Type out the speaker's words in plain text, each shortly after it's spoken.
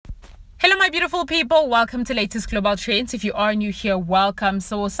my beautiful people, welcome to latest global trends. If you are new here, welcome.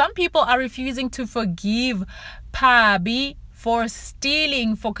 So some people are refusing to forgive Pabi for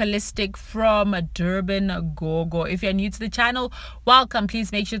stealing Focalistic from Durban Gogo. If you're new to the channel, welcome.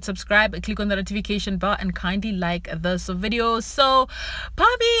 Please make sure to subscribe, click on the notification bell, and kindly like this video. So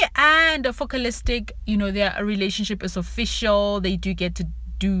Pabi and Focalistic, their relationship is official. They do get to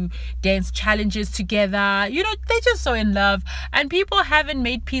do dance challenges together. They're just so in love, and people haven't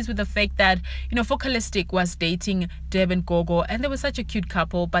made peace with the fact that Focalistic was dating Durban Gogo and they were such a cute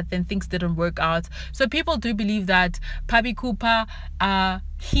couple, but then things didn't work out. So people do believe that Pabi Cooper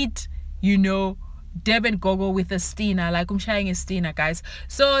hit Durban Gogo with a stina, like umshaying a stina, guys.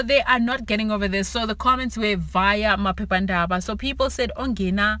 So they are not getting over this. So the comments were via maphephandaba. So people said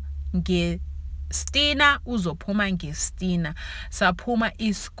ongena nge stina uzophuma ngestina saphuma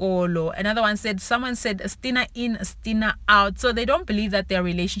iskolo. Another one said, someone said stina in stina out. So they don't believe that their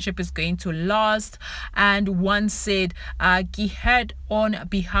relationship is going to last. And one said he heard on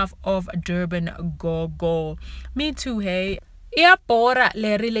behalf of Durban Gogo. Me too, hey. Iyabhora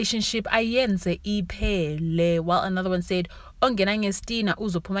le relationship ayenze iphele. While another one said ongena ngestina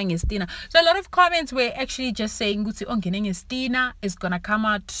uzophuma ngestina. So a lot of comments were actually just saying ukuthi ongena ngestina is gonna come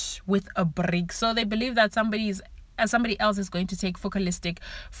out with a break. So they believe that somebody else is going to take Focalistic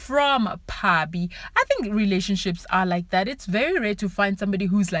from Pabi. I think relationships are like that. It's very rare to find somebody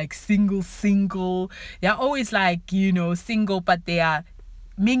who's like single. They're always like single, but they are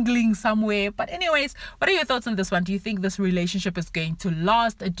mingling somewhere. But anyways, what are your thoughts on this one? Do you think this relationship is going to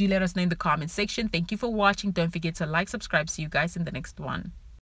last? Do let us know in the comment section. Thank you for watching. Don't forget to like, subscribe. See you guys in the next one.